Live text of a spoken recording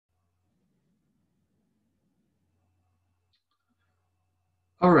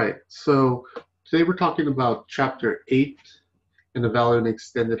All right, so today we're talking about chapter 8 and evaluating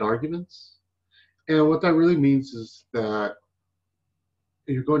extended arguments. And what that really means is that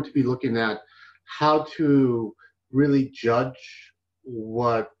you're going to be looking at how to really judge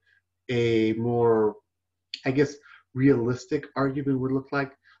what a more, I guess, realistic argument would look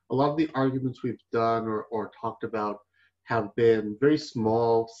like. A lot of the arguments we've done or talked about have been very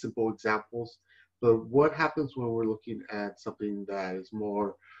small, simple examples. But what happens when we're looking at something that is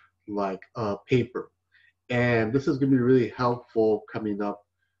more like a paper? And this is going to be really helpful coming up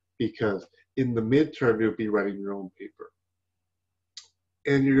because in the midterm, you'll be writing your own paper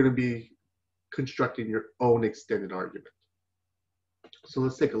and you're going to be constructing your own extended argument. So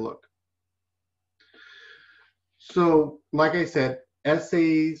let's take a look. So, like I said,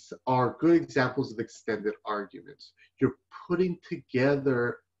 essays are good examples of extended arguments. You're putting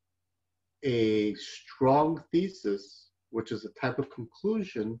together a strong thesis, which is a type of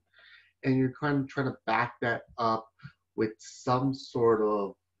conclusion, and you're kind of trying to back that up with some sort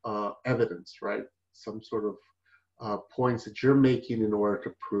of evidence, right? Some sort of points that you're making in order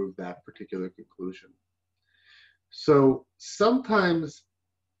to prove that particular conclusion. So sometimes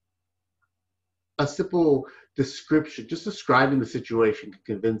a simple description, just describing the situation, can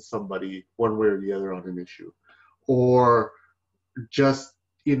convince somebody one way or the other on an issue, or just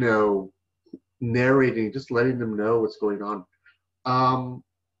narrating, just letting them know what's going on.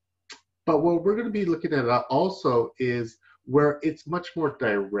 But what we're going to be looking at also is where it's much more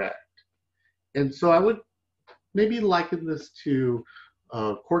direct. And so I would maybe liken this to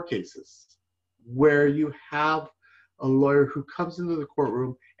court cases where you have a lawyer who comes into the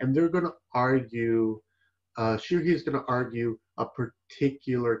courtroom and they're going to argue, she or he is going to argue a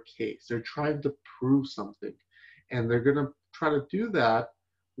particular case. They're trying to prove something, and they're going to try to do that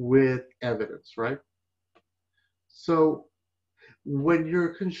with evidence, right? So when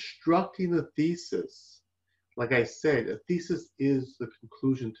you're constructing a thesis, like I said, a thesis is the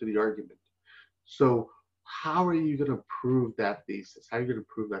conclusion to the argument. So how are you going to prove that thesis? How are you going to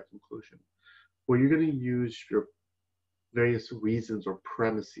prove that conclusion? Well, you're going to use your various reasons or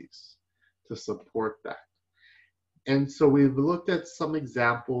premises to support that. And so we've looked at some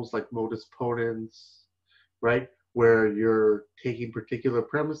examples like modus ponens, right? Where you're taking particular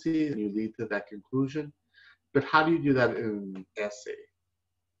premises and you lead to that conclusion. But how do you do that in an essay?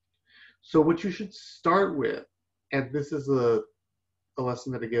 So what you should start with, and this is a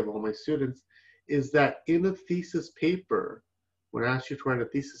lesson that I give all my students, is that in a thesis paper, when I ask you to write a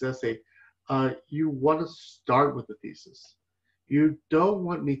thesis essay, you want to start with the thesis. You don't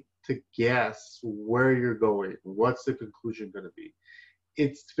want me to guess where you're going, what's the conclusion going to be.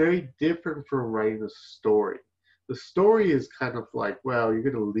 It's very different from writing a story. The story is kind of like, well, you're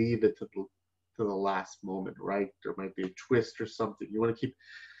going to leave it to the last moment, right? There might be a twist or something. You want to keep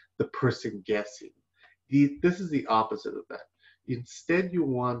the person guessing. This is the opposite of that. Instead, you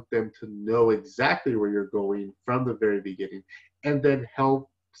want them to know exactly where you're going from the very beginning and then help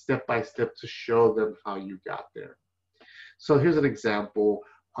step by step to show them how you got there. So here's an example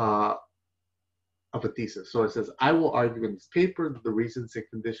of a thesis. So it says, I will argue in this paper the reasons and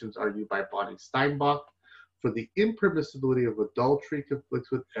conditions argued by Bonnie Steinbach for the impermissibility of adultery conflicts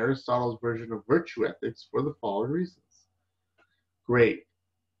with Aristotle's version of virtue ethics for the following reasons. Great.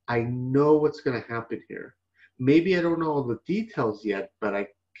 I know what's going to happen here. Maybe I don't know all the details yet, but I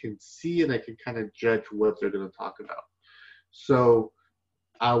can see and I can kind of judge what they're going to talk about. So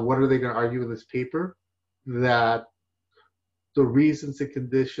what are they going to argue in this paper? That the reasons and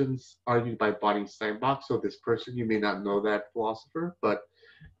conditions argued by Bonnie Steinbach, so this person, you may not know that philosopher, but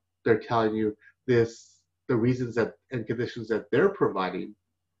they're telling you the reasons that and conditions that they're providing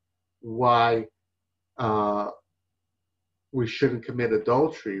why we shouldn't commit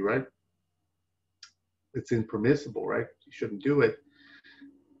adultery, right? It's impermissible, right? You shouldn't do it.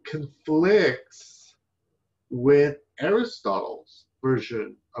 Conflicts with Aristotle's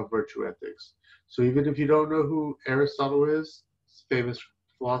version of virtue ethics. So even if you don't know who Aristotle is, famous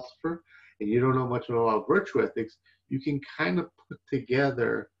philosopher, and you don't know much about virtue ethics, you can kind of put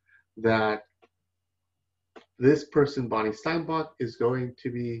together that this person, Bonnie Steinbach, is going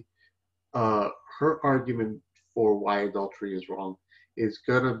to be, her argument for why adultery is wrong is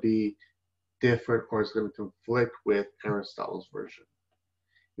going to be different or is going to conflict with Aristotle's version.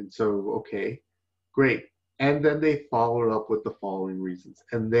 And so, okay, great. And then they follow it up with the following reasons.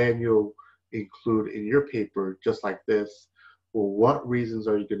 And then you'll include in your paper, just like this, well, what reasons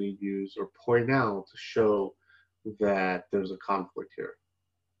are you going to use or point out to show that there's a conflict here?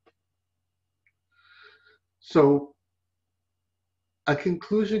 So A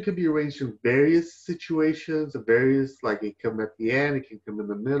conclusion can be arranged in various situations, various, like it can come at the end, it can come in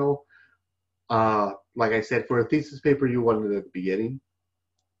the middle. Like I said, for a thesis paper, you want it at the beginning.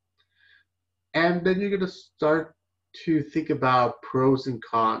 And then you're going to start to think about pros and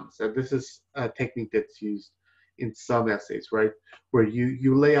cons. And this is a technique that's used in some essays, right? Where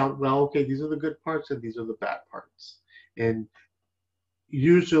you lay out, well, okay, these are the good parts and these are the bad parts. And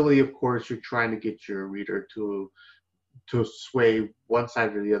usually, of course, you're trying to get your reader to sway one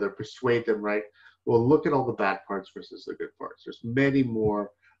side or the other, persuade them, right? Well, look at all the bad parts versus the good parts. There's many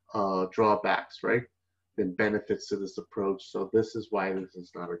more drawbacks, right, than benefits to this approach. So this is why this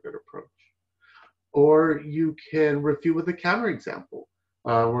is not a good approach. Or you can refute with a counterexample.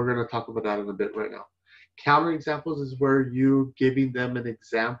 We're going to talk about that in a bit right now. Counterexamples is where you giving them an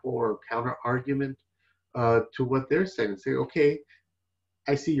example or counter argument to what they're saying and say, okay,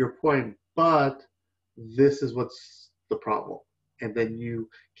 I see your point, but this is what's the problem. And then you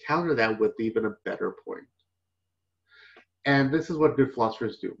counter that with even a better point. And this is what good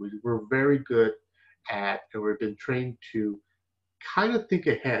philosophers do. We're very good at, and we've been trained to kind of think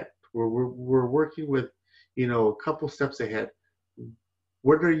ahead. We're working with, a couple steps ahead.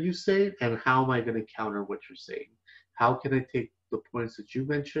 What are you saying, and how am I going to counter what you're saying? How can I take the points that you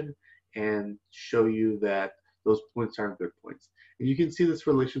mentioned and show you that those points aren't good points? And you can see this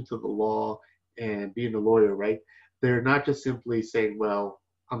relation to the law and being a lawyer, right? They're not just simply saying, well,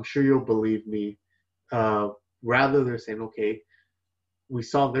 I'm sure you'll believe me. Uh, Rather, they're saying, okay, we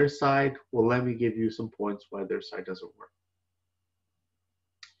saw their side. Well, let me give you some points why their side doesn't work.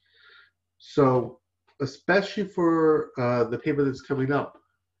 So, especially for the paper that's coming up,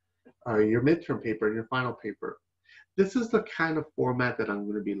 your midterm paper and your final paper, this is the kind of format that I'm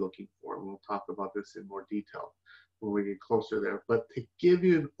going to be looking for. And we'll talk about this in more detail when we get closer there. But to give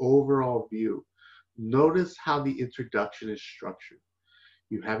you an overall view, notice how the introduction is structured.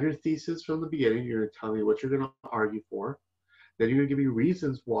 You have your thesis from the beginning. You're going to tell me what you're going to argue for. Then you're going to give me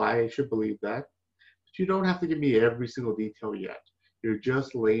reasons why I should believe that. But you don't have to give me every single detail yet. You're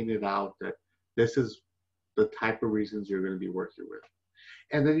just laying it out that this is the type of reasons you're going to be working with.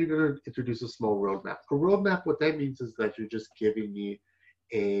 And then you're going to introduce a small roadmap. A roadmap, what that means is that you're just giving me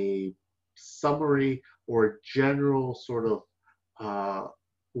a summary or a general sort of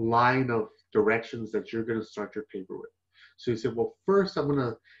line of directions that you're going to start your paper with. So you say, well, first I'm going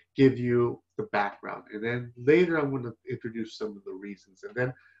to give you the background, and then later I'm going to introduce some of the reasons, and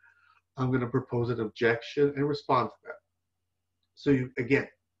then I'm going to propose an objection and respond to that. So you, again,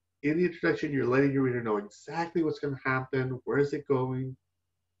 in the introduction, you're letting your reader know exactly what's going to happen, where is it going.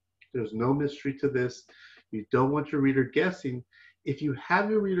 There's no mystery to this. You don't want your reader guessing. If you have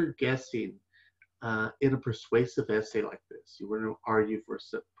your reader guessing in a persuasive essay like this, you want to argue for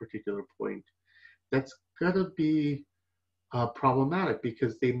a particular point, that's going to be problematic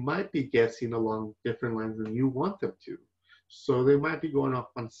because they might be guessing along different lines than you want them to. So they might be going off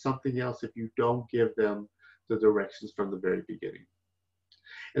on something else if you don't give them the directions from the very beginning.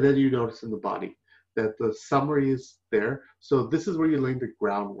 And then you notice in the body that the summary is there. So this is where you're laying the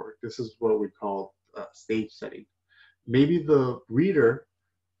groundwork. This is what we call stage setting. Maybe the reader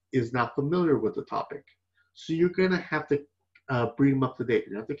is not familiar with the topic. So you're going to have to bring them up to date.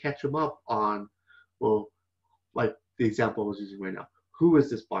 You have to catch them up on, well, like the example I was using right now. Who is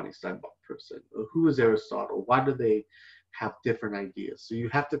this Bonnie Steinbach person? Who is Aristotle? Why do they have different ideas? So you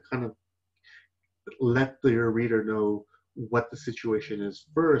have to kind of let your reader know what the situation is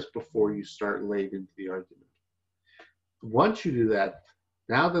first before you start laying into the argument. Once you do that,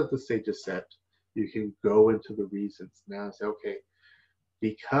 now that the stage is set, you can go into the reasons. Now say, okay,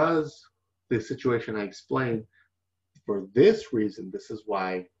 because the situation I explained, for this reason, this is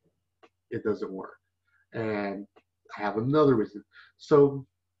why it doesn't work. And I have another reason. So,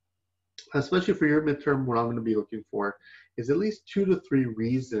 especially for your midterm, what I'm going to be looking for is at least 2 to 3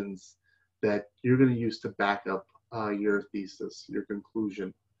 reasons that you're going to use to back up your thesis, your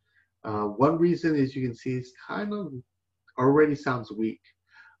conclusion. One reason, as you can see, is kind of already sounds weak.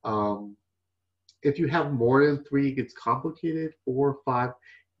 If you have more than 3, it gets complicated. 4, 5.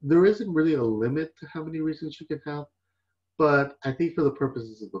 There isn't really a limit to how many reasons you can have, but I think for the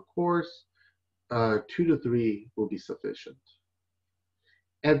purposes of the course, 2 to 3 will be sufficient.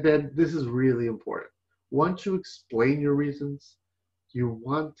 And then this is really important. Once you explain your reasons, you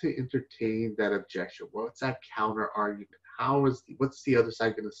want to entertain that objection. What's that counter argument? What's the other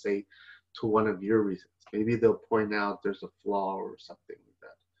side going to say to one of your reasons? Maybe they'll point out there's a flaw or something like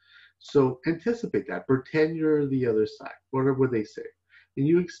that. So anticipate that. Pretend you're the other side. What would they say? And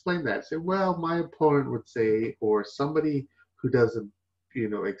you explain that. Say, well, my opponent would say, or somebody who doesn't,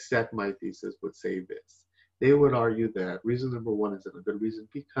 accept my thesis would say this. they would argue that reason number one isn't a good reason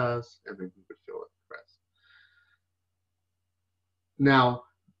because, and then you could fill in the rest. Now,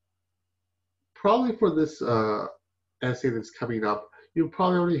 probably for this essay that's coming up, you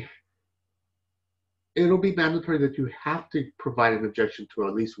probably already, it'll be mandatory that you have to provide an objection to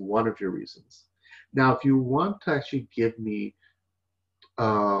at least one of your reasons. Now, if you want to actually give me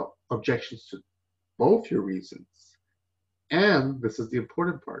objections to both your reasons, and this is the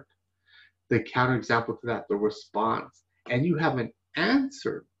important part, the counterexample to that, the response, and you have an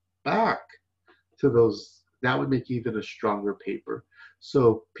answer back to those, that would make even a stronger paper.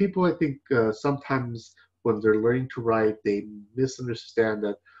 So people, I think, sometimes when they're learning to write, they misunderstand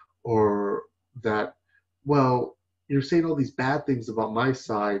that, or that, well, you're saying all these bad things about my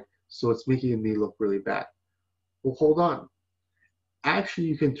side, so it's making me look really bad. Well, hold on. Actually,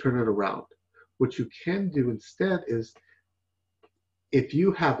 you can turn it around. What you can do instead is, if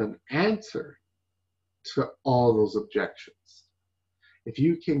you have an answer to all those objections, if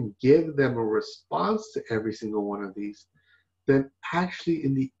you can give them a response to every single one of these, then actually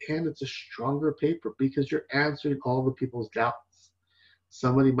in the end it's a stronger paper because you're answering all the people's doubts.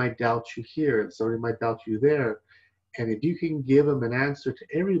 Somebody might doubt you here and somebody might doubt you there. And if you can give them an answer to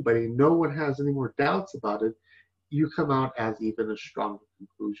everybody, no one has any more doubts about it, you come out as even a stronger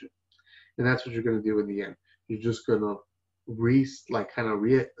conclusion. And that's what you're going to do in the end. You're just going to kind of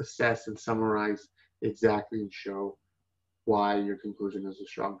reassess and summarize exactly and show why your conclusion is a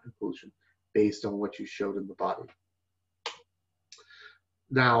strong conclusion based on what you showed in the body.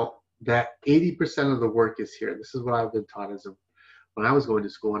 Now, that 80% of the work is here. This is what I've been taught when I was going to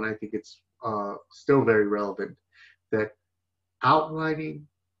school, and I think it's still very relevant, that outlining,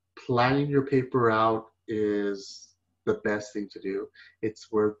 planning your paper out is the best thing to do. It's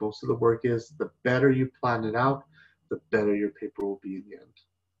where most of the work is. The better you plan it out, the better your paper will be in the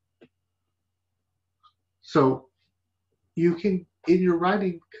end. So you can, in your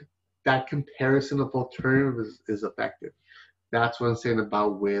writing, that comparison of alternatives is effective. That's what I'm saying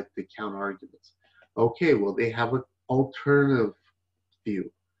about with the counter arguments. Okay, well, they have an alternative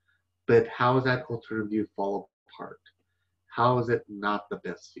view, but how does that alternative view fall apart? How is it not the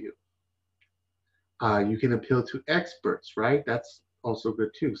best view? You can appeal to experts, right? That's also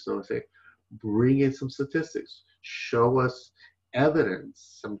good too. So say, bring in some statistics, show us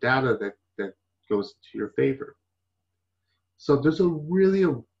evidence, some data that goes to your favor. So there's a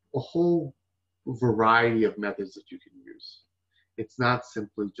whole variety of methods that you can use. It's not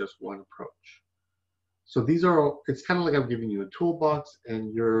simply just one approach. So it's kind of like I'm giving you a toolbox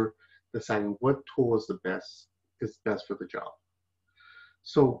and you're deciding what tool is best for the job.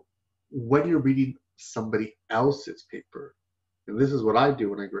 So when you're reading somebody else's paper, and this is what I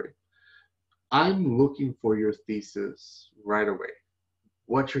do when I grade, I'm looking for your thesis right away.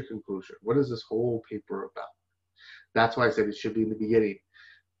 What's your conclusion? What is this whole paper about? That's why I said it should be in the beginning.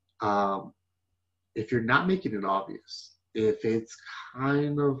 If you're not making it obvious, if it's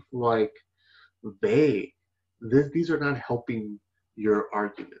kind of like vague, these are not helping your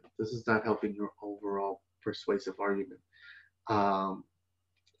argument. This is not helping your overall persuasive argument. I'm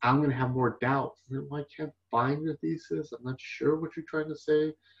going to have more doubts. I can't find your thesis. I'm not sure what you're trying to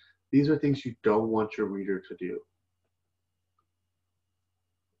say. These are things you don't want your reader to do.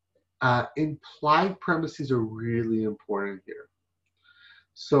 Implied premises are really important here.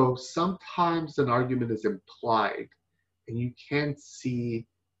 So sometimes an argument is implied and you can't see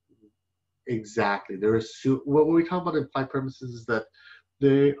exactly. What we talk about implied premises is that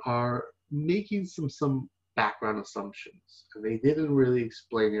they are making some background assumptions and they didn't really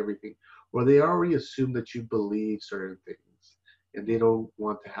explain everything, or they already assume that you believe certain things and they don't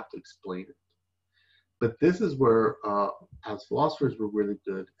want to have to explain it. But this is where, as philosophers, we're really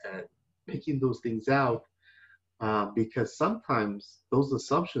good at picking those things out because sometimes those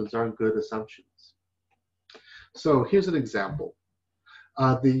assumptions aren't good assumptions. So here's an example.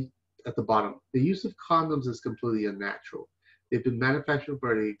 At the bottom, the use of condoms is completely unnatural. They've been manufactured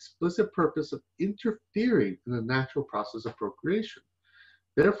for the explicit purpose of interfering in the natural process of procreation.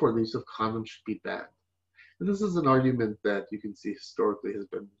 Therefore, the use of condoms should be banned. And this is an argument that you can see historically has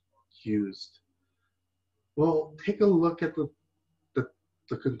been used. Well, take a look at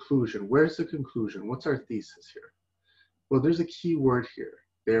the conclusion. Where's the conclusion? What's our thesis here? Well, there's a key word here,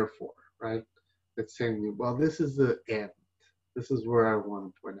 therefore, right? That's saying, well, this is the end. This is where I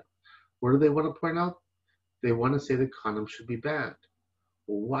want to point out. What do they want to point out? They want to say that condoms should be banned.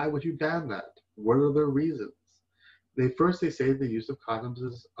 Well, why would you ban that? What are their reasons? They say the use of condoms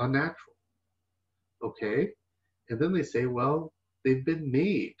is unnatural. Okay? And then they say, well, they've been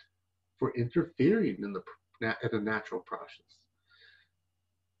made for interfering in a natural process.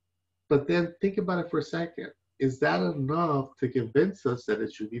 But then think about it for a second. Is that enough to convince us that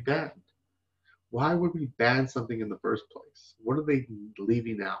it should be banned? Why would we ban something in the first place? What are they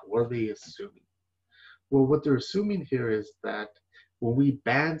leaving out? What are they assuming? Well, what they're assuming here is that when we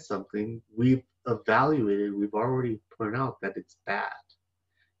ban something, we've evaluated, we've already pointed out that it's bad,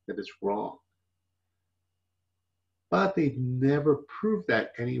 that it's wrong. But they've never proved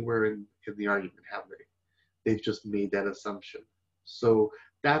that anywhere in the argument, have they? They've just made that assumption. So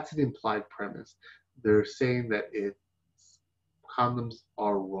that's an implied premise. They're saying that condoms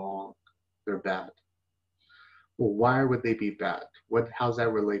are wrong, they're bad. Well, why would they be bad? How's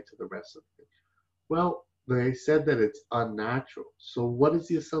that relate to the rest of it? Well, they said that it's unnatural. So what is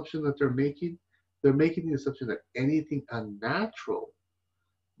the assumption that they're making? They're making the assumption that anything unnatural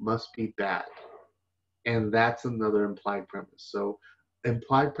must be bad. And that's another implied premise. So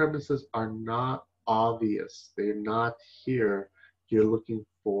implied premises are not obvious. They're not here. You're looking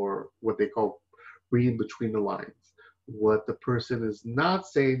for what they call reading between the lines, what the person is not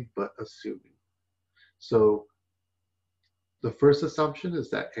saying but assuming. So the first assumption is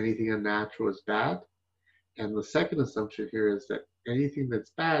that anything unnatural is bad. And the second assumption here is that anything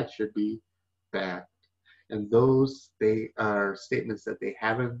that's bad should be bad. And they are statements that they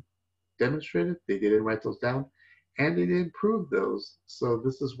haven't demonstrated. They didn't write those down, and they didn't prove those. So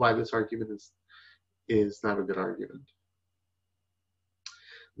this is why this argument is not a good argument.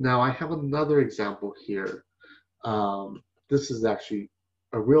 Now I have another example here. This is actually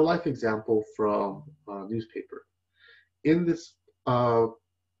a real life example from a newspaper. In this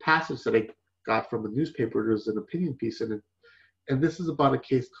passage that I got from the newspaper, there's an opinion piece in it, and this is about a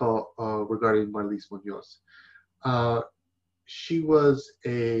case called regarding Marlise Munoz. She was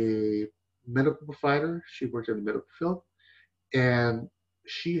a medical provider. She worked in the medical field, and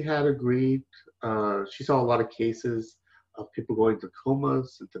she had agreed. She saw a lot of cases of people going to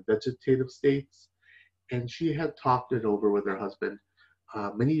comas, into vegetative states, and she had talked it over with her husband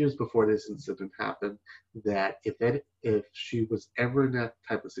many years before this incident happened. That if she was ever in that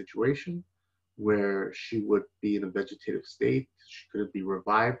type of situation where she would be in a vegetative state, she couldn't be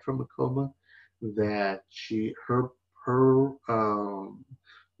revived from a coma, that her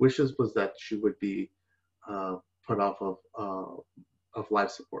wishes was that she would be put off of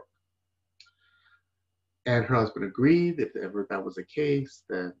life support. And her husband agreed. If ever that was the case,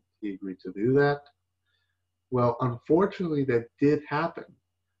 then he agreed to do that. Well, unfortunately, that did happen.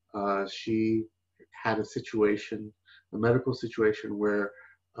 She had a medical situation where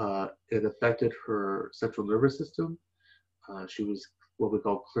it affected her central nervous system. She was what we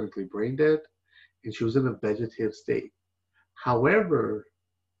call clinically brain dead, and she was in a vegetative state. However,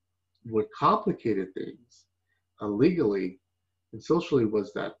 what complicated things legally and socially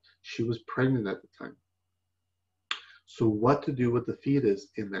was that she was pregnant at the time. So what to do with the fetus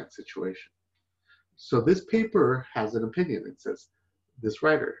in that situation? So this paper has an opinion. It says, this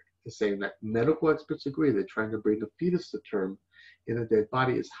writer is saying that medical experts agree that trying to bring a fetus to term in a dead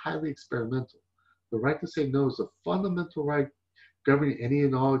body is highly experimental. The right to say no is a fundamental right governing any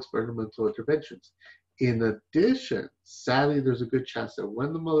and all experimental interventions. In addition, sadly, there's a good chance that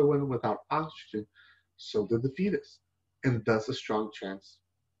when the mother went without oxygen, so did the fetus, and thus a strong chance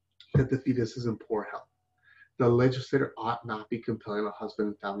that the fetus is in poor health. The legislator ought not be compelling a husband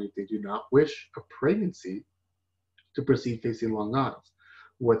and family if they do not wish a pregnancy to proceed facing long odds.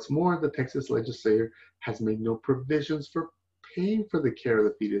 What's more, the Texas legislature has made no provisions for paying for the care of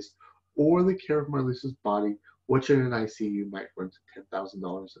the fetus or the care of Marlise's body, which in an ICU might run to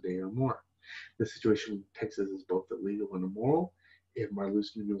 $10,000 a day or more. The situation in Texas is both illegal and immoral. If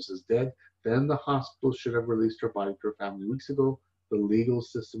Marlise Munoz is dead, then the hospital should have released her body to her family weeks ago. The legal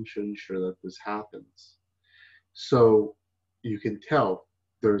system should ensure that this happens. So you can tell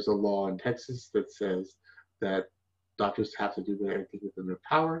there's a law in Texas that says that doctors have to do everything within their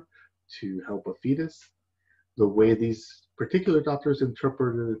power to help a fetus. The way these particular doctors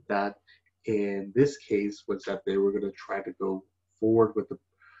interpreted that in this case was that they were going to try to go forward with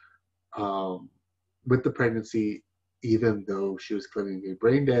the pregnancy, even though she was clinically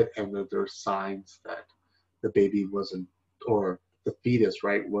brain dead, and that there are signs that the baby wasn't, or the fetus,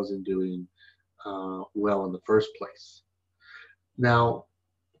 right, wasn't doing well in the first place. Now,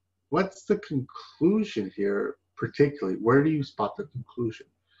 what's the conclusion here, particularly? Where do you spot the conclusion?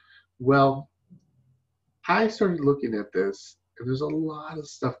 Well, I started looking at this, and there's a lot of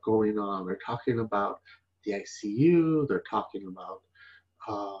stuff going on. They're talking about the ICU. They're talking about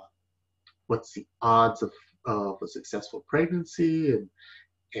what's the odds of a successful pregnancy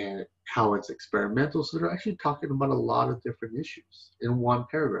and how it's experimental. So they're actually talking about a lot of different issues in one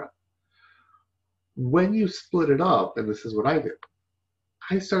paragraph. When you split it up, and this is what I did,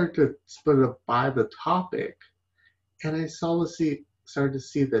 I started to split it up by the topic, and I started to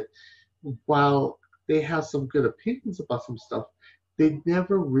see that while they have some good opinions about some stuff, they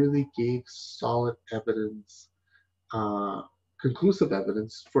never really gave solid evidence, uh, conclusive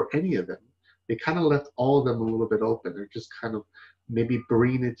evidence for any of them. They kind of left all of them a little bit open. They're just kind of maybe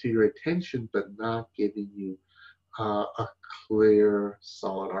bringing it to your attention, but not giving you a clear,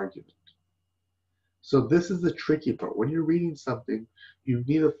 solid argument. So this is the tricky part. When you're reading something, you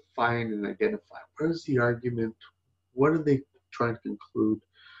need to find and identify where's the argument, what are they trying to conclude,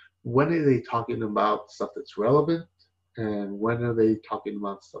 when are they talking about stuff that's relevant, and when are they talking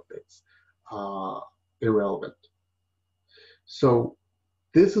about stuff that's uh, irrelevant. So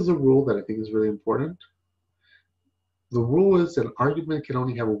this is a rule that I think is really important. The rule is an argument can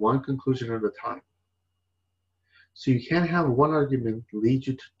only have one conclusion at a time. So you can't have one argument lead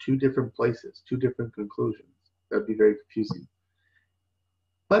you to two different places, two different conclusions. That'd be very confusing.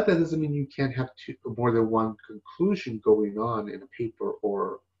 But that doesn't mean you can't have more than one conclusion going on in a paper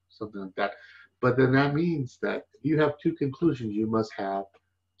or something like that. But then that means that if you have two conclusions, you must have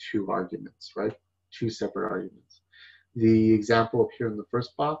two arguments, right? Two separate arguments. The example up here in the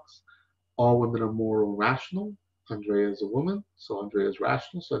first box, all women are moral and rational. Andrea is a woman, so Andrea is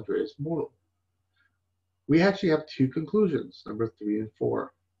rational, so Andrea is moral. We actually have two conclusions, number 3 and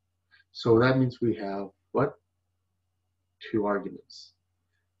 4. So that means we have what? Two arguments.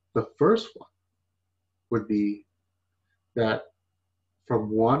 The first one would be that from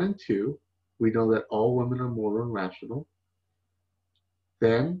 1 and 2, we know that all women are moral and rational.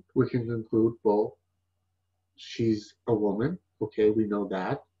 Then we can conclude, well, she's a woman. Okay, we know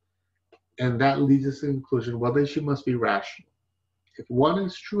that. And that leads us to the conclusion, well, then she must be rational. If 1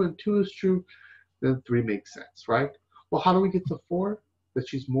 is true and 2 is true, then 3 makes sense, right? Well, how do we get to 4? That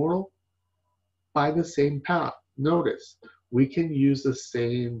she's moral? By the same path. Notice, we can use the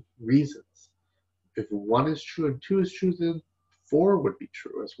same reasons. If 1 is true and 2 is true, then 4 would be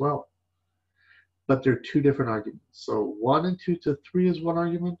true as well. But they're two different arguments. So 1 and 2 to 3 is one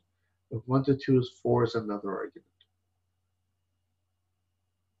argument. If 1 to 2 is 4 is another argument.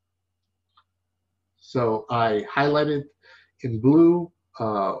 So I highlighted in blue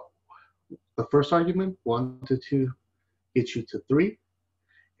the first argument, 1 to 2 gets you to 3.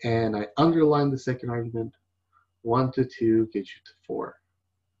 And I underlined the second argument, 1 to 2 gets you to 4.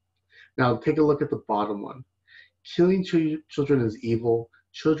 Now take a look at the bottom one. Killing children is evil.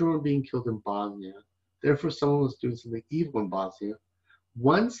 Children were being killed in Bosnia. Therefore, someone was doing something evil in Bosnia.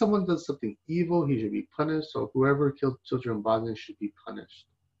 When someone does something evil, he should be punished. So whoever killed children in Bosnia should be punished.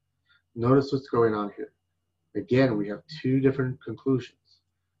 Notice what's going on here. Again, we have two different conclusions.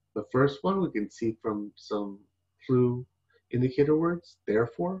 The first one we can see from some clue indicator words,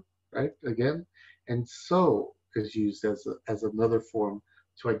 therefore, right? Again, and so is used as another form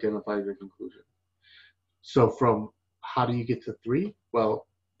to identify your conclusion. So from how do you get to 3? Well,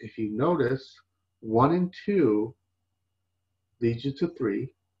 if you notice, 1 and 2 leads you to 3,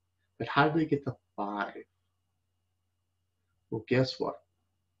 but how do they get to 5? Well, guess what?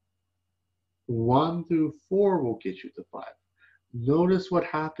 1 through 4 will get you to 5. Notice what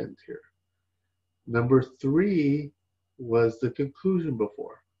happened here. Number 3 was the conclusion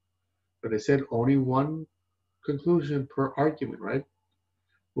before, but I said only one conclusion per argument, right?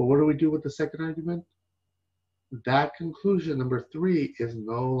 Well, what do we do with the second argument? That conclusion, number 3, is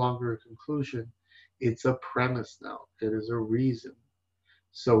no longer a conclusion. It's a premise now. It is a reason.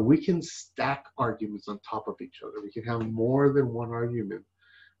 So we can stack arguments on top of each other. We can have more than one argument,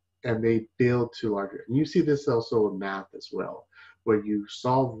 and they build to larger. And you see this also in math as well, where you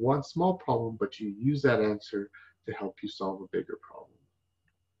solve one small problem, but you use that answer to help you solve a bigger problem.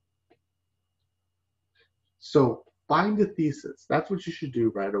 So find a thesis. That's what you should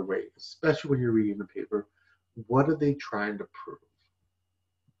do right away, especially when you're reading the paper. What are they trying to prove?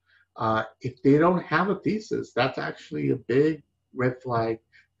 If they don't have a thesis, that's actually a big red flag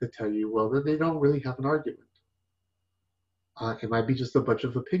to tell you, well, then they don't really have an argument. It might be just a bunch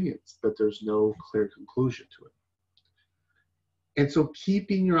of opinions, but there's no clear conclusion to it. And so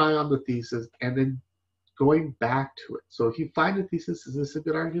keeping your eye on the thesis and then going back to it. So if you find a thesis, is this a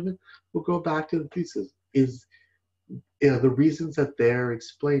good argument? We'll go back to the thesis. Is the reasons that they're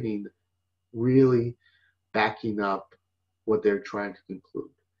explaining really backing up what they're trying to conclude?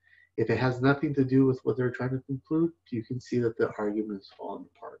 If it has nothing to do with what they're trying to conclude, you can see that the argument is falling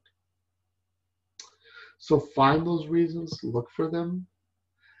apart. So find those reasons, look for them.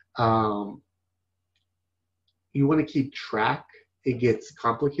 You want to keep track. It gets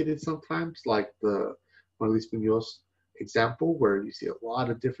complicated sometimes, like the Luis Munoz example, where you see a lot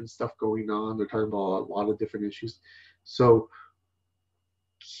of different stuff going on. They're talking about a lot of different issues. So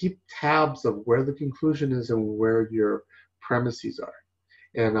keep tabs of where the conclusion is and where your premises are.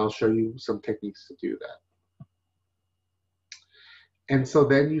 And I'll show you some techniques to do that. And so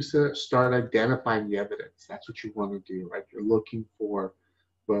then you start identifying the evidence. That's what you want to do, right? You're looking for,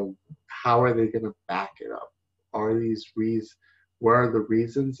 well, how are they going to back it up? Are these reasons, where are the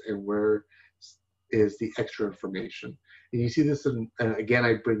reasons, and where is the extra information? And you see this in, again,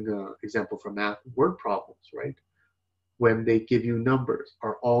 I bring an example from math, word problems, right? When they give you numbers,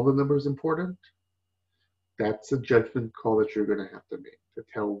 are all the numbers important? That's a judgment call that you're going to have to make to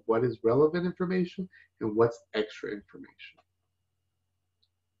tell what is relevant information and what's extra information.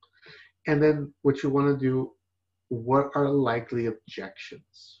 And then what you want to do, what are likely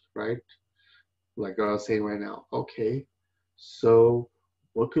objections, right? Like I was saying right now, okay, so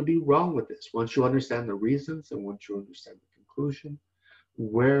what could be wrong with this? Once you understand the reasons and once you understand the conclusion,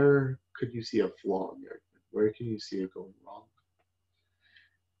 where could you see a flaw in the argument? Where can you see it going wrong?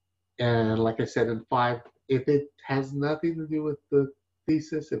 And like I said in 5, if it has nothing to do with the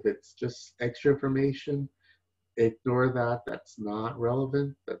thesis, if it's just extra information, ignore that. That's not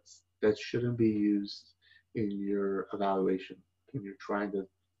relevant. That shouldn't be used in your evaluation when you're trying to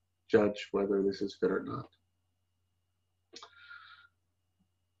judge whether this is good or not.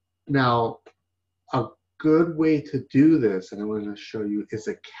 Now, a good way to do this, and I'm going to show you, is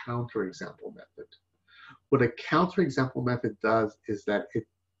a counterexample method. What a counterexample method does is that it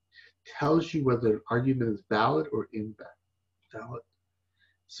tells you whether an argument is valid or invalid.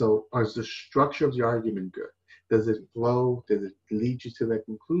 So is the structure of the argument good? Does it flow? Does it lead you to that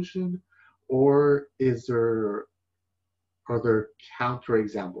conclusion? Or are there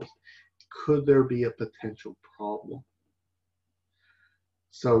counterexamples? Could there be a potential problem?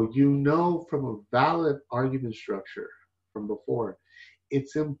 So you know from a valid argument structure from before,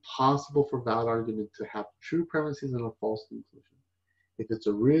 it's impossible for valid argument to have true premises and a false conclusion. If it's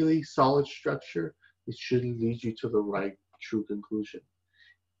a really solid structure, it should lead you to the right true conclusion.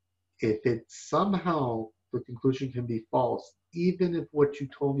 If it somehow the conclusion can be false, even if what you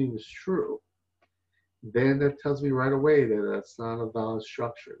told me was true, then that tells me right away that that's not a valid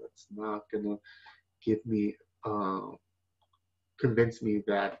structure. That's not going to give me, convince me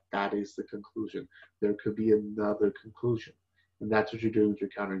that that is the conclusion. There could be another conclusion. And that's what you're doing with your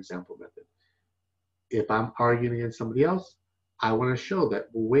counterexample method. If I'm arguing against somebody else, I want to show that,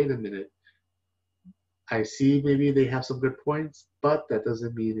 well, wait a minute, I see maybe they have some good points, but that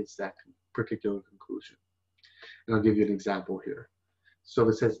doesn't mean it's that particular conclusion. And I'll give you an example here. So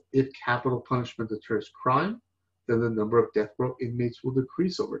it says, if capital punishment deters crime, then the number of death row inmates will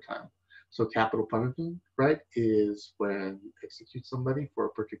decrease over time. So capital punishment, right, is when you execute somebody for a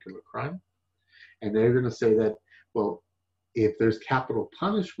particular crime. And they're going to say that, well, if there's capital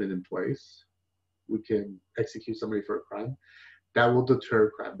punishment in place, we can execute somebody for a crime. That will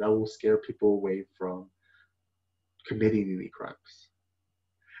deter crime. That will scare people away from committing any crimes.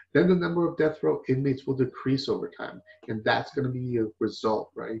 Then the number of death row inmates will decrease over time. And that's going to be a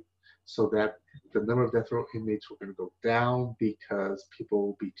result, right? So that the number of death row inmates are going to go down because people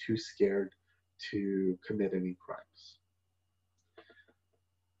will be too scared to commit any crimes.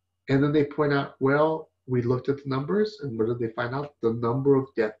 And then they point out, well, we looked at the numbers, and what did they find out? The number of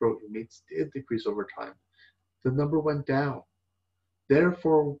death row inmates did decrease over time. The number went down.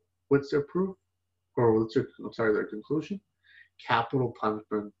 Therefore, what's their proof? Or what's their conclusion? Capital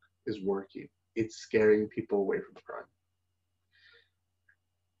punishment is working. It's scaring people away from crime.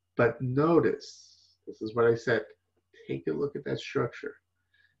 But notice, this is what I said, take a look at that structure.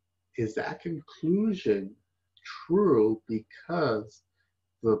 Is that conclusion true because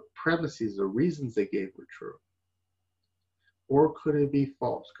the premises, the reasons they gave were true? Or could it be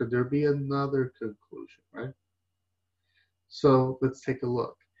false? Could there be another conclusion, right? So let's take a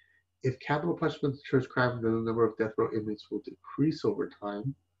look. If capital punishment deters crime, then the number of death row inmates will decrease over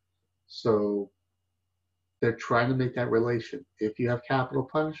time. So they're trying to make that relation. If you have capital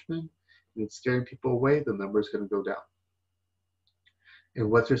punishment and it's scaring people away, the number is going to go down.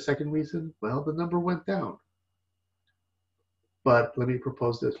 And what's your second reason? Well, the number went down. But let me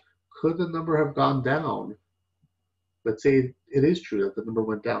propose this. Could the number have gone down? Let's say it is true that the number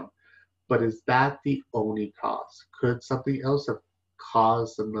went down. But is that the only cause? Could something else have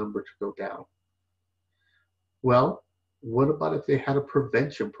caused the number to go down? Well, what about if they had a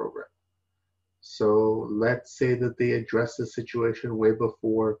prevention program? So let's say that they addressed the situation way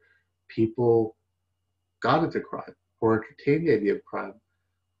before people got into crime or entertained the idea of crime.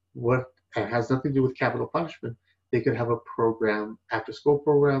 What it has nothing to do with capital punishment. They could have a program, after school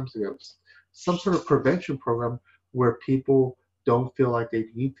programs, you know, some sort of prevention program where people don't feel like they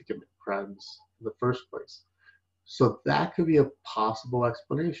need to commit crimes in the first place. So that could be a possible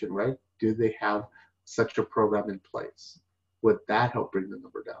explanation, right? Do they have such a program in place? Would that help bring the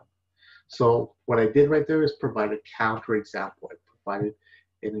number down? So what I did right there is provide a counter example. I provided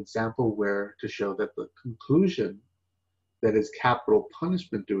an example where to show that the conclusion that is capital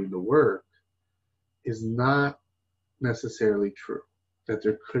punishment doing the work is not necessarily true, that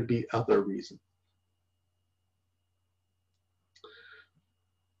there could be other reasons.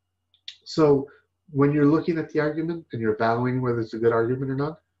 So when you're looking at the argument and you're evaluating whether it's a good argument or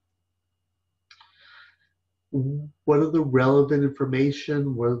not, what are the relevant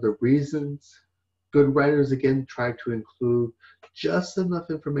information? What are the reasons? Good writers, again, try to include just enough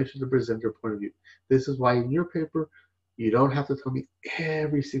information to present their point of view. This is why in your paper, you don't have to tell me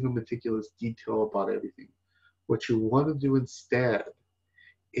every single meticulous detail about everything. What you want to do instead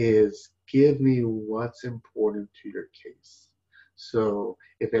is give me what's important to your case. So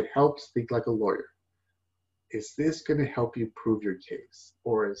if it helps, think like a lawyer. Is this going to help you prove your case?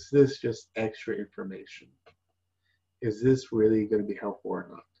 Or is this just extra information? Is this really going to be helpful or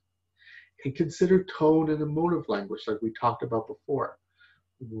not? And consider tone and emotive language like we talked about before.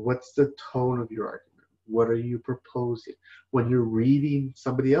 What's the tone of your argument? What are you proposing? When you're reading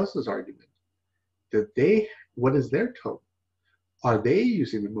somebody else's argument, what is their tone? Are they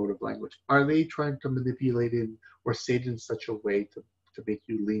using emotive language? Are they trying to manipulate it or say it in such a way to make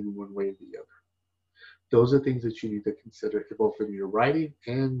you lean one way or the other? Those are things that you need to consider both in your writing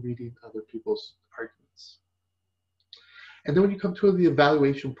and reading other people's arguments. And then when you come to the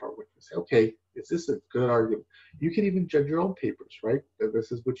evaluation part, where you say, okay, is this a good argument? You can even judge your own papers, right? And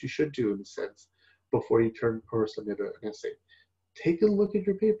this is what you should do in a sense before you turn or submit an essay. Take a look at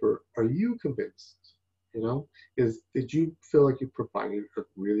your paper. Are you convinced? Did you feel like you provided a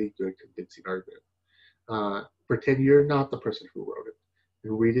really good, convincing argument? Pretend you're not the person who wrote it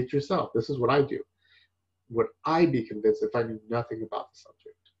and read it yourself. This is what I do. Would I be convinced if I knew nothing about the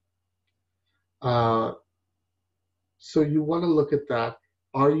subject? So you want to look at that.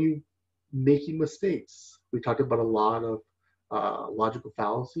 Are you making mistakes? We talked about a lot of logical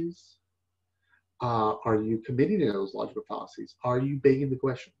fallacies. Are you committing to those logical fallacies? Are you begging the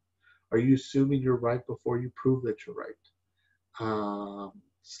question? Are you assuming you're right before you prove that you're right?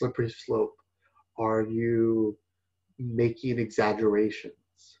 Slippery slope. Are you making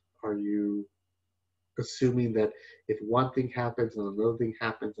exaggerations? Are you assuming that if one thing happens and another thing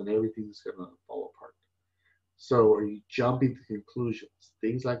happens and everything's going to fall apart? So are you jumping to conclusions?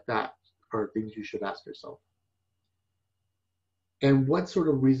 Things like that are things you should ask yourself. And what sort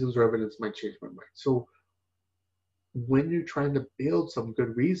of reasons or evidence might change my mind? So when you're trying to build some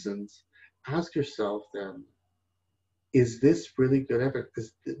good reasons, ask yourself then, is this really good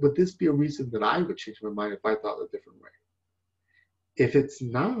evidence? Would this be a reason that I would change my mind if I thought a different way? If it's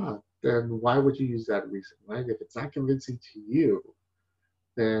not, then why would you use that reason, right? If it's not convincing to you,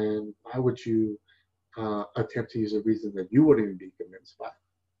 then why would you attempt to use a reason that you wouldn't even be convinced by?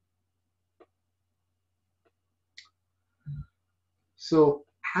 So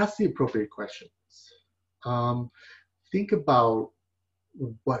ask the appropriate questions. Think about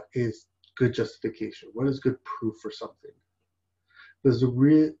what is good justification. What is good proof for something? Does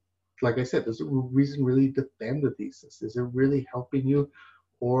it like I said, does the reason really defend the thesis? Is it really helping you?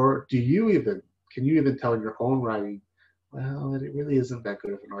 Or can you even tell in your own writing, well, it really isn't that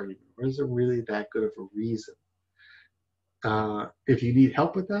good of an argument, or is it really that good of a reason? If you need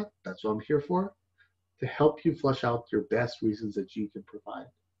help with that, that's what I'm here for, to help you flush out your best reasons that you can provide.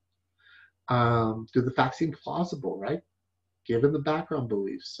 Do the facts seem plausible, right? Given the background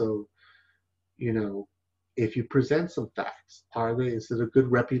beliefs. So, if you present some facts, is it a good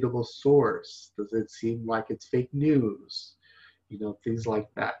reputable source? Does it seem like it's fake news? Things like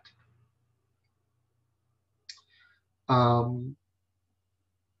that.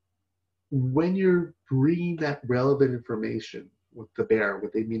 When you're bringing that relevant information to bear,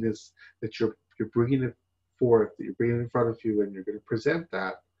 what they mean is that you're bringing it forth, that you're bringing it in front of you, and you're going to present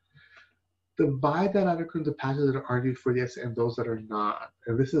that. Divide that out into passages that are argued for yes and those that are not.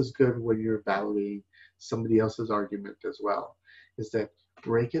 And this is good when you're evaluating somebody else's argument as well, is that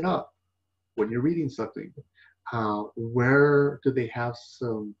break it up when you're reading something. Where do they have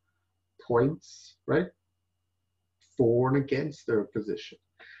some points, right, for and against their position?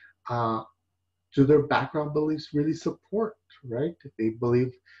 Do their background beliefs really support, right? If they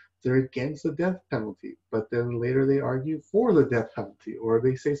believe they're against the death penalty, but then later they argue for the death penalty, or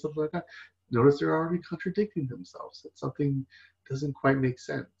they say something like that. Notice they're already contradicting themselves. That something doesn't quite make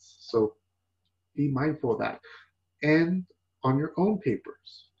sense. So be mindful of that. And on your own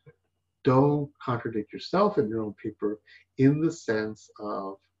papers, don't contradict yourself in your own paper in the sense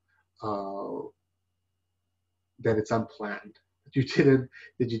of that it's unplanned, that you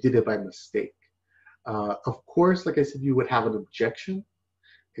did it by mistake. Of course, like I said, you would have an objection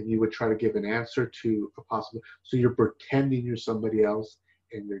and you would try to give an answer to a possible. So you're pretending you're somebody else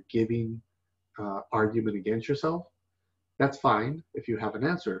and you're giving argument against yourself. That's fine if you have an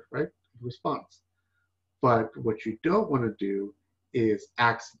answer, right? Response. But what you don't want to do is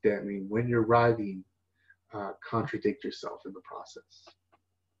accidentally, when you're writing, contradict yourself in the process.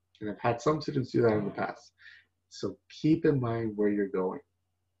 And I've had some students do that in the past. So keep in mind where you're going.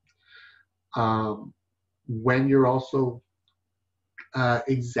 When you're also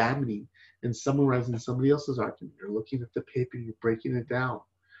examining and summarizing somebody else's argument, you're looking at the paper, you're breaking it down,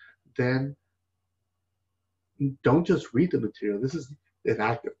 then don't just read the material. This is an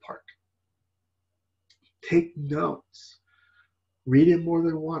active part. Take notes. Read it more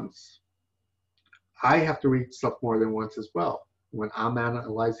than once. I have to read stuff more than once as well. When I'm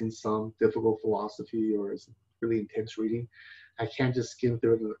analyzing some difficult philosophy or is really intense reading, I can't just skim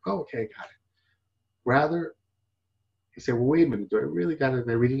through it and oh, okay, I got it. Rather, you say, well, wait a minute, do I really got it?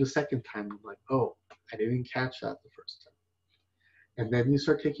 And I read it a second time. I'm like, oh, I didn't catch that the first time. And then you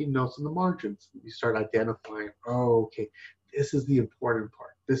start taking notes in the margins. You start identifying, oh, okay, this is the important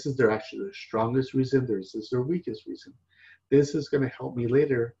part. This is their strongest reason. This is their weakest reason. This is going to help me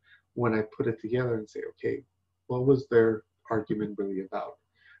later when I put it together and say, okay, what was their argument really about?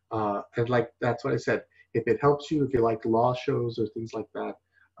 And like, that's what I said. If it helps you, if you like law shows or things like that,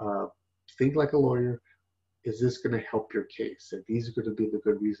 think like a lawyer. Is this going to help your case? And these are going to be the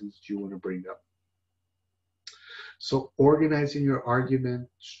good reasons that you want to bring up. So organizing your argument,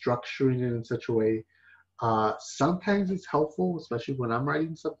 structuring it in such a way, sometimes it's helpful, especially when I'm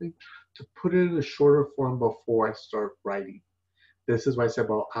writing something, to put it in a shorter form before I start writing. This is what I said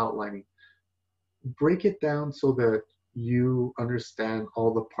about outlining. Break it down so that you understand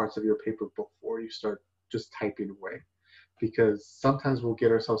all the parts of your paper before you start just typing away. Because sometimes we'll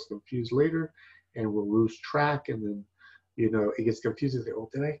get ourselves confused later and we'll lose track, and then it gets confusing. Say, oh,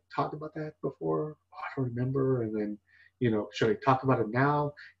 did I talk about that before? Oh, I don't remember. And then should I talk about it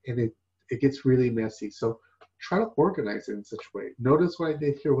now? And it gets really messy. So try to organize it in such a way. Notice what I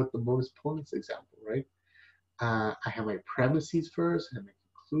did here with the modus ponens example, right? I have my premises first, I have my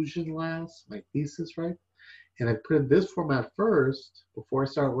conclusion last, my thesis, right? And I put in this format first before I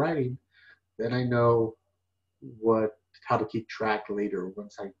start writing. Then I know how to keep track later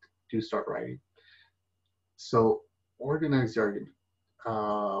once I do start writing. So organize the argument.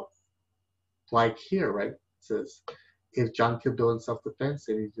 Like here, right? It says, if John killed Bill in self-defense,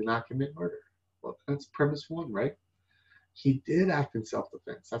 then he did not commit murder. Well, that's premise one, right? He did act in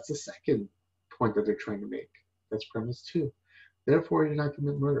self-defense. That's the second point that they're trying to make. That's premise two. Therefore, he did not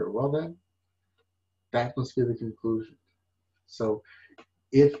commit murder. Well then, that must be the conclusion. So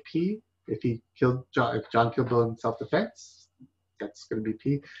if John killed Bill in self-defense, that's going to be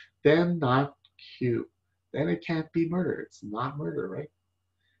P, then not Q. Then it can't be murder. It's not murder, right?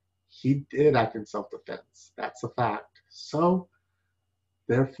 He did act in self-defense. That's a fact. So,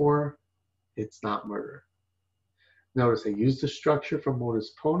 therefore, it's not murder. Notice I used the structure from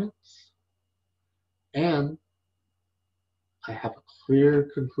modus ponens, and I have a clear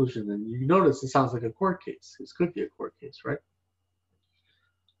conclusion. And you notice it sounds like a court case. This could be a court case, right?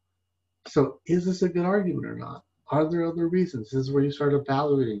 So, is this a good argument or not? Are there other reasons? This is where you start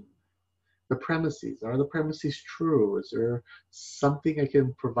evaluating the premises. Are the premises true? Is there something I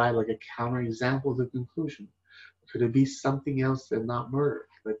can provide, like a counterexample to the conclusion? Could it be something else than not murder?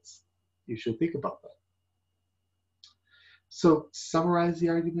 You should think about that. So summarize the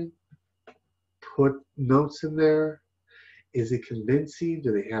argument, put notes in there. Is it convincing?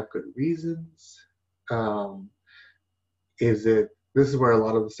 Do they have good reasons? This is where a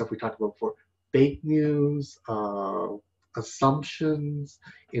lot of the stuff we talked about before, fake news, assumptions,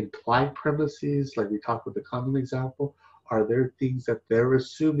 implied premises, like we talked with the condom example. Are there things that they're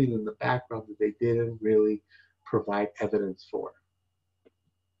assuming in the background that they didn't really provide evidence for?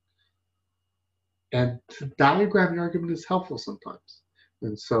 And to diagram your argument is helpful sometimes.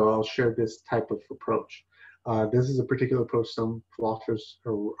 And so I'll share this type of approach. This is a particular approach some philosophers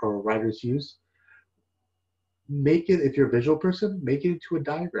or writers use. Make it, if you're a visual person, make it into a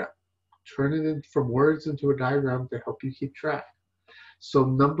diagram. Turn it in from words into a diagram to help you keep track. So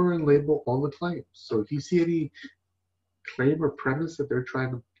number and label all the claims. So if you see any claim or premise that they're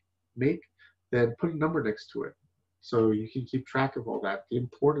trying to make, then put a number next to it so you can keep track of all that, the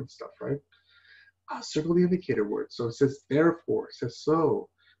important stuff, right? Circle the indicator word. So it says therefore, it says so.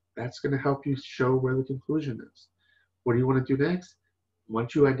 That's going to help you show where the conclusion is. What do you want to do next?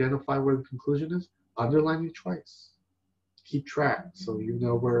 Once you identify where the conclusion is, underline it twice. Keep track so you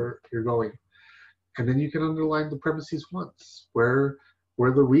know where you're going. And then you can underline the premises once. Where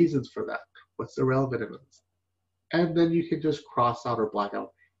are the reasons for that? What's the relevant evidence? And then you can just cross out or black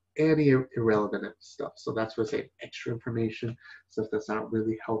out any irrelevant stuff. So that's what I say, extra information, stuff that's not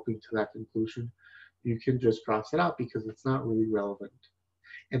really helping to that conclusion. You can just cross it out because it's not really relevant.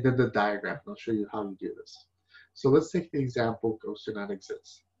 And then the diagram, I'll show you how you do this. So let's take the example, ghosts do not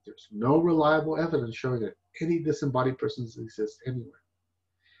exist. There's no reliable evidence showing that any disembodied persons exist anywhere.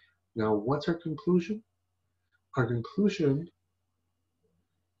 Now, what's our conclusion? Our conclusion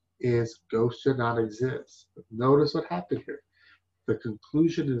is ghosts do not exist. But notice what happened here. The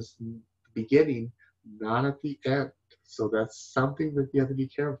conclusion is the beginning, not at the end. So that's something that you have to be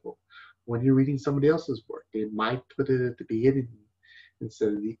careful. When you're reading somebody else's work, they might put it at the beginning instead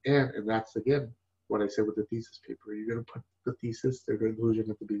of the end. And that's, again, what I said with the thesis paper. You're going to put the thesis, the conclusion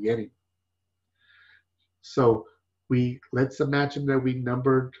at the beginning. So let's imagine that we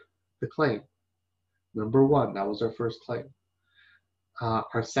numbered the claim. Number 1, that was our first claim.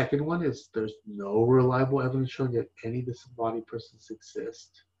 Our second one is there's no reliable evidence showing that any disembodied persons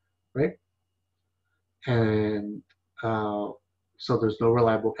exist, right? And so there's no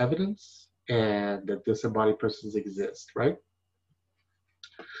reliable evidence and that disembodied persons exist, right?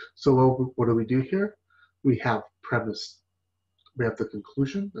 So what do we do here? We have premise. We have the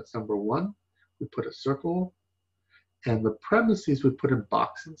conclusion, that's number 1. We put a circle. And the premises we put in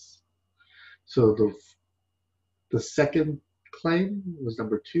boxes. So the second claim was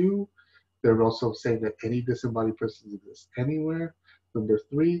number 2. They're also saying that any disembodied persons exist anywhere. Number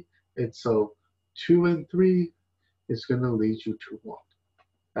 3. And so 2 and 3 is going to lead you to 1.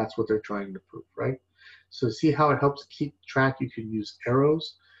 That's what they're trying to prove, right? So see how it helps keep track? You can use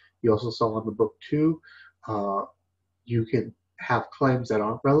arrows. You also saw on the book 2, you can have claims that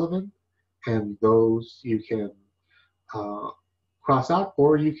aren't relevant, and those you can cross out,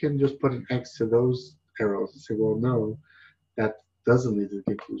 or you can just put an X to those arrows and say, well, no, that doesn't lead to the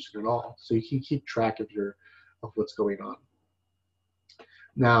conclusion at all. So you can keep track of what's going on.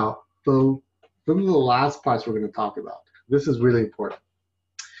 Now, one of the last parts we're going to talk about, this is really important,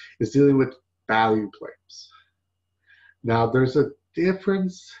 is dealing with value claims. Now, there's a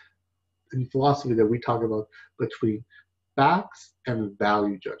difference in philosophy that we talk about between facts and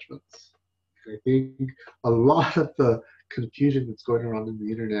value judgments. And I think a lot of the confusion that's going around in the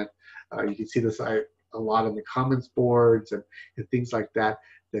internet, you can see this a lot in the comments boards and things like that,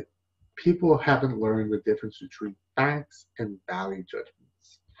 that people haven't learned the difference between facts and value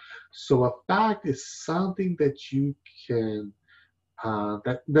judgments. So a fact is something that you can,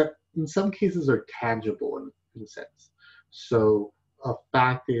 that in some cases are tangible in a sense. So a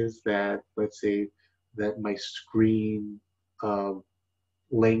fact is that, let's say, that my screen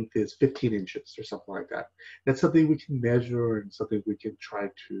length is 15 inches or something like that. That's something we can measure and something we can try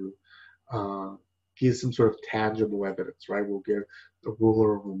to give some sort of tangible evidence, right? We'll get a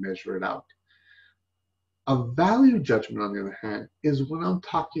ruler and we'll measure it out. A value judgment, on the other hand, is when I'm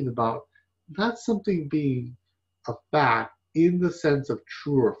talking about not something being a fact in the sense of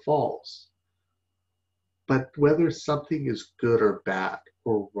true or false, but whether something is good or bad,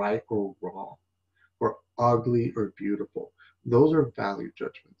 or right or wrong, or ugly or beautiful. Those are value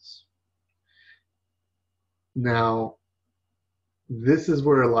judgments. Now, this is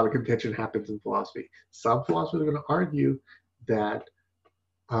where a lot of contention happens in philosophy. Some philosophers are going to argue that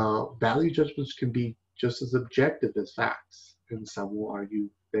value judgments can be just as objective as facts, and some will argue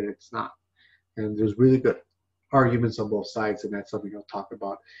that it's not. And there's really good arguments on both sides, and that's something I'll talk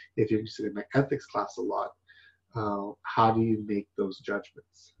about if you're interested in my ethics class a lot. How do you make those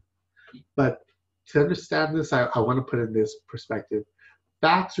judgments? But to understand this, I want to put in this perspective.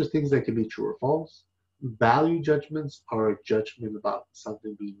 Facts are things that can be true or false. Value judgments are a judgment about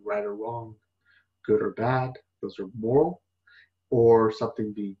something being right or wrong, good or bad. Those are moral. Or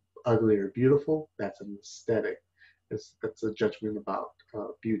something being ugly or beautiful. That's an aesthetic. That's a judgment about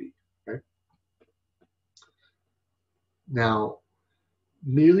beauty, right? Now,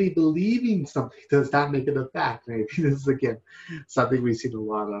 merely believing something does not make it a fact. Maybe this is, again, something we've seen a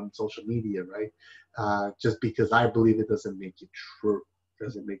lot on social media, right? Just because I believe it doesn't make it true,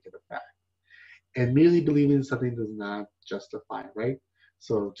 doesn't make it a fact. And merely believing something does not justify, right?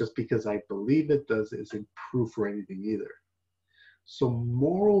 So just because I believe it isn't proof for anything either. So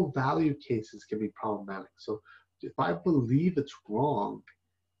moral value cases can be problematic. So if I believe it's wrong,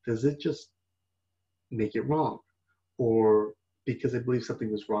 does it just make it wrong? Or because I believe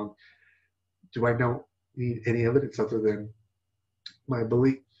something is wrong, do I not need any evidence other than my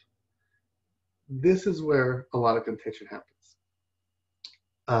belief? This is where a lot of contention happens.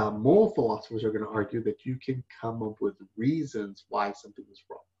 Moral philosophers are going to argue that you can come up with reasons why something is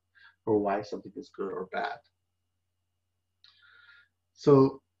wrong. or why something is good or bad.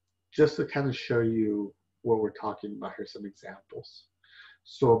 So just to kind of show you what we're talking about, here's some examples.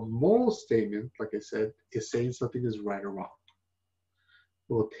 So a moral statement, like I said, is saying something is right or wrong.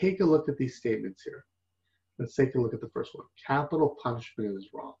 We'll take a look at these statements here. Let's take a look at the first one. Capital punishment is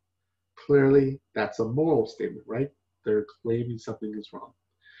wrong. Clearly, that's a moral statement, right? They're claiming something is wrong.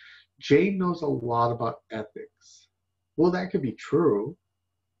 Jane knows a lot about ethics. Well, that could be true.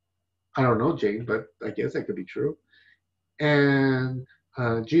 I don't know Jane, but I guess that could be true. And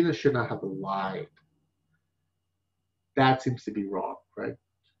Gina should not have lied. That seems to be wrong, right?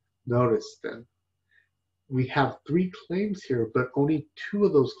 Notice then, we have three claims here, but only two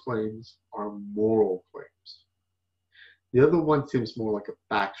of those claims are moral claims. The other one seems more like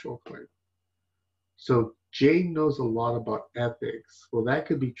a factual claim. So Jane knows a lot about ethics. Well, that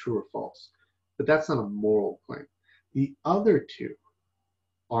could be true or false, but that's not a moral claim. The other two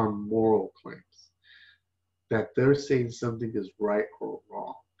are moral claims, that they're saying something is right or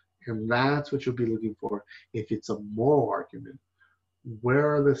wrong. And that's what you'll be looking for if it's a moral argument.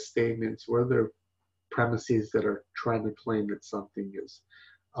 Where are the statements, where are the premises that are trying to claim that something is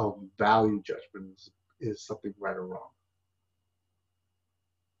value judgment, is something right or wrong?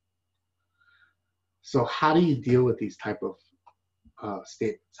 So how do you deal with these type of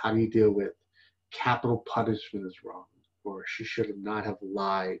statements? How do you deal with capital punishment is wrong, or she should not have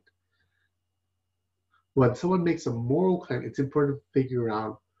lied? When someone makes a moral claim, it's important to figure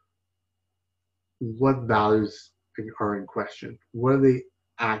out what values are in question. What are they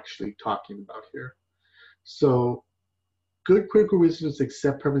actually talking about here? So good critical reasoners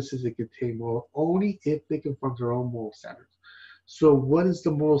accept premises that contain moral only if they confront their own moral standards. So what is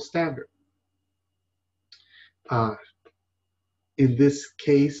the moral standard? In this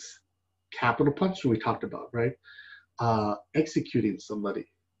case, capital punishment we talked about, right? Executing somebody.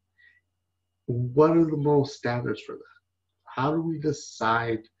 What are the moral standards for that? How do we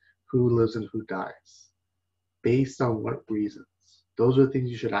decide who lives and who dies? Based on what reasons? Those are the things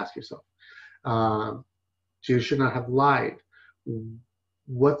you should ask yourself. You should not have lied.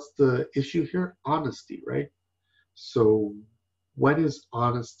 What's the issue here? Honesty, right? So when is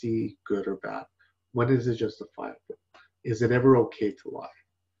honesty good or bad? When is it justifiable? Is it ever okay to lie?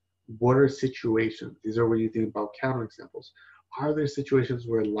 What are situations? These are where you think about counterexamples. Are there situations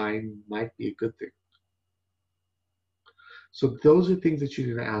where lying might be a good thing? So those are things that you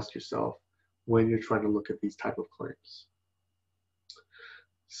need to ask yourself when you're trying to look at these type of claims.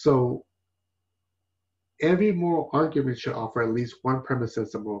 So every moral argument should offer at least one premise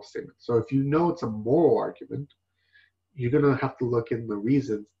as a moral statement. So if you know it's a moral argument, you're going to have to look in the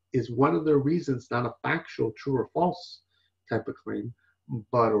reasons. Is one of the reasons not a factual true or false type of claim,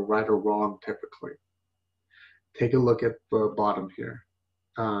 but a right or wrong type of claim? Take a look at the bottom here.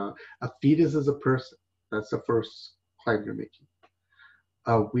 A fetus is a person. That's the first claim you're making.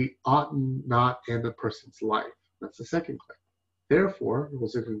 We ought not end a person's life. That's the second claim. Therefore,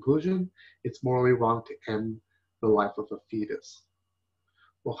 was the conclusion, it's morally wrong to end the life of a fetus.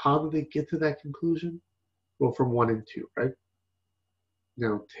 Well, how did they get to that conclusion? Well, from 1 and 2, right?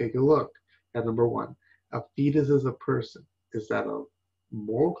 Now, take a look at number 1. A fetus is a person. Is that a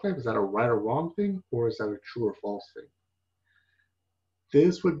moral claim? Is that a right or wrong thing? Or is that a true or false thing?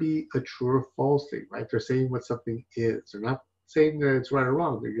 This would be a true or false thing, right? They're saying what something is. They're not saying that it's right or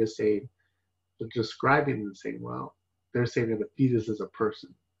wrong. They're just saying, they're describing and saying, well, they're saying that a fetus is a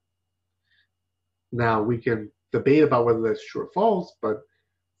person. Now, we can debate about whether that's true or false, but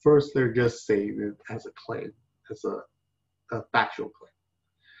first they're just saying it as a claim, as a factual claim.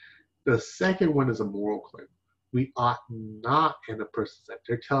 The second one is a moral claim. We ought not end a person's life.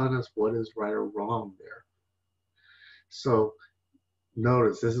 They're telling us what is right or wrong there. So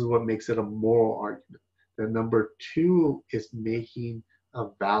notice, this is what makes it a moral argument. The number 2 is making a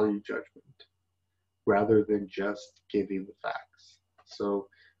value judgment rather than just giving the facts. So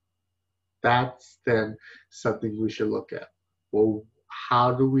that's then something we should look at. Well,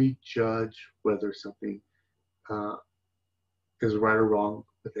 how do we judge whether something is right or wrong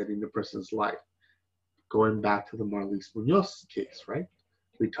with ending a person's life? Going back to the Marlise Munoz case, right?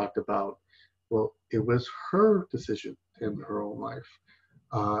 We talked about, well, it was her decision to end her own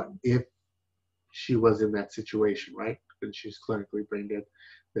life. If she was in that situation, right? And she's clinically brain dead,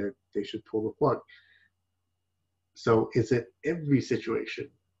 that they should pull the plug. So is it every situation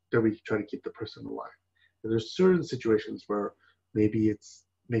that we try to keep the person alive? And there's certain situations where maybe it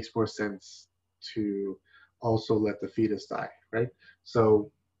makes more sense to also let the fetus die, right?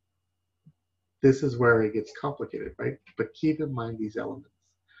 So this is where it gets complicated, right? But keep in mind these elements.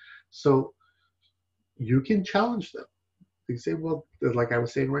 So you can challenge them. You say, well, like I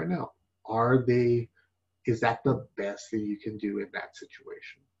was saying right now, is that the best thing you can do in that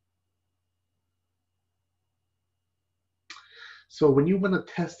situation? So when you want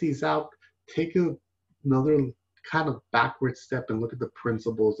to test these out, take another kind of backward step and look at the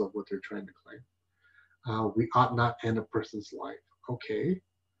principles of what they're trying to claim. We ought not end a person's life. Okay,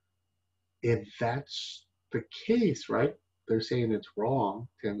 if that's the case, right? They're saying it's wrong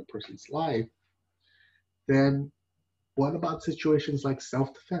to end a person's life. Then what about situations like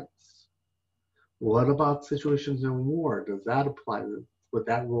self-defense? What about situations in war? Does that apply? Would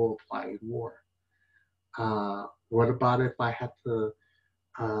that rule apply in war? What about if I had to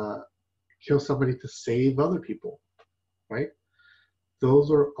uh, kill somebody to save other people, right? Those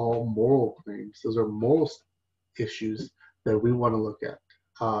are all moral claims. Those are moral issues that we want to look at.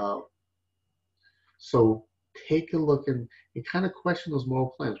 So take a look and kind of question those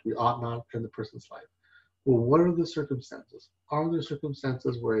moral claims. We ought not end the person's life. Well, what are the circumstances? Are there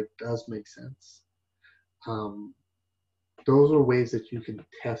circumstances where it does make sense? Um, those are ways that you can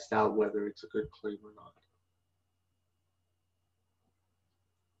test out whether it's a good claim or not.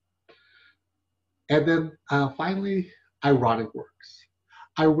 And then finally, ironic works.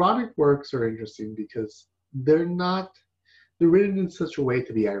 Ironic works are interesting because they're written in such a way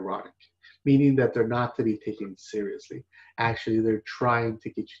to be ironic, meaning that they're not to be taken seriously. Actually, they're trying to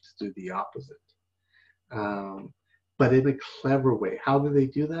get you to do the opposite. Um, but in a clever way. How do they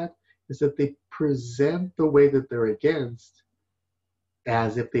do that? Is that they present the way that they're against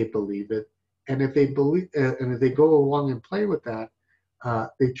as if they believe it, and if they go along and play with that,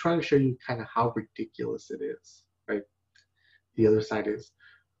 they try to show you kind of how ridiculous it is. Right? The other side is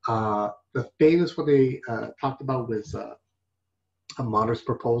the famous one they talked about was a Monter's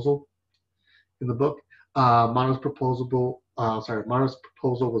proposal in the book. Monter's proposal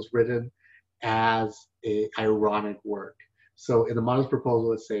was written as a ironic work. So in the Monter's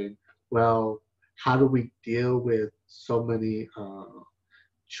proposal, it's saying, well, how do we deal with so many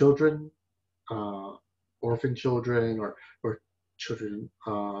children, uh, orphan children, or children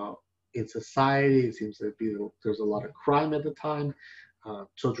in society? It seems to be there's a lot of crime at the time.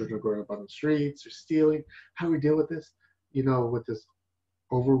 Children are growing up on the streets, they're stealing. How do we deal with this? With this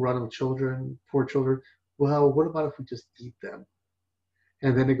overrun of children, poor children. Well, what about if we just eat them?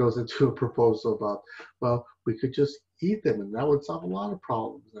 And then it goes into a proposal about, well, we could just eat them and that would solve a lot of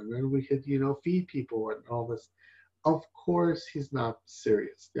problems. And then we could, feed people and all this. Of course, he's not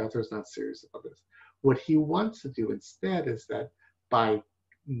serious. The author is not serious about this. What he wants to do instead is that by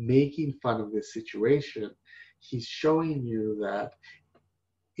making fun of this situation, he's showing you that,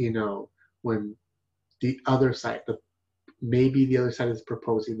 when the other side, maybe the other side is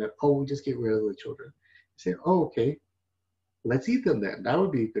proposing that, oh, we just get rid of the children. You say, oh, okay, let's eat them then. That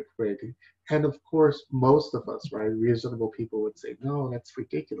would be a good way to. And of course, most of us, right, reasonable people would say, no, that's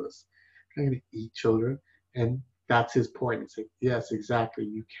ridiculous. I'm going to eat children. And that's his point. It's like, yes, exactly.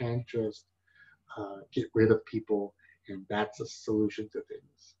 You can't just get rid of people, and that's a solution to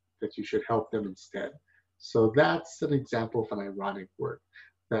things, that you should help them instead. So that's an example of an ironic work,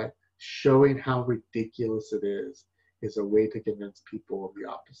 that showing how ridiculous it is a way to convince people of the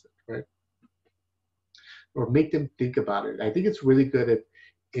opposite, right? Or make them think about it. I think it's really good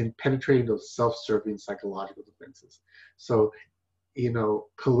in penetrating those self-serving psychological defenses. So,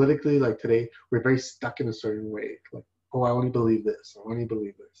 politically, like today, we're very stuck in a certain way. Like, oh, I only believe this. I only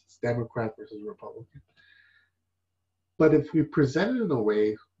believe this. It's Democrat versus Republican. But if we present it in a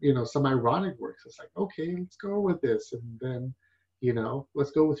way, some ironic works, it's like, okay, let's go with this. And then,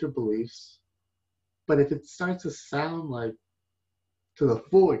 let's go with your beliefs. But if it starts to sound like to the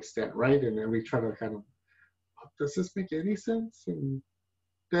full extent, right? And then we try to kind of, does this make any sense? And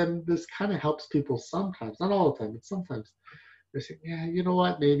then this kind of helps people sometimes, not all the time, but sometimes they're saying, yeah, you know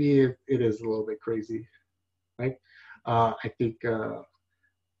what, maybe it is a little bit crazy, right? I think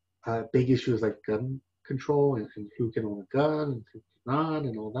big issues like gun control and who can own a gun and who cannot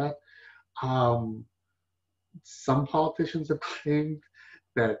and all that. Um, some politicians have claimed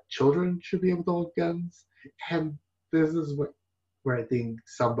that children should be able to own guns, and this is where I think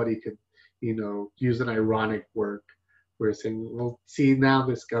somebody could, use an ironic work. We're saying, well, see, now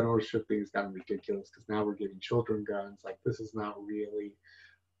this gun ownership thing has gotten ridiculous because now we're giving children guns. Like, this is not really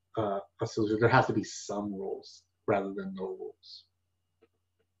a solution. There has to be some rules rather than no rules.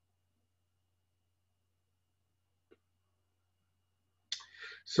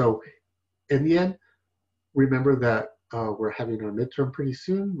 So, in the end, remember that we're having our midterm pretty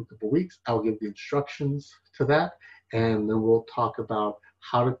soon, in a couple of weeks. I'll give the instructions to that, and then we'll talk about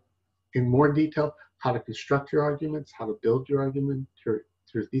how to, in more detail, how to construct your arguments, how to build your argument, your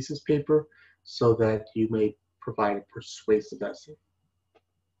thesis paper, so that you may provide a persuasive essay.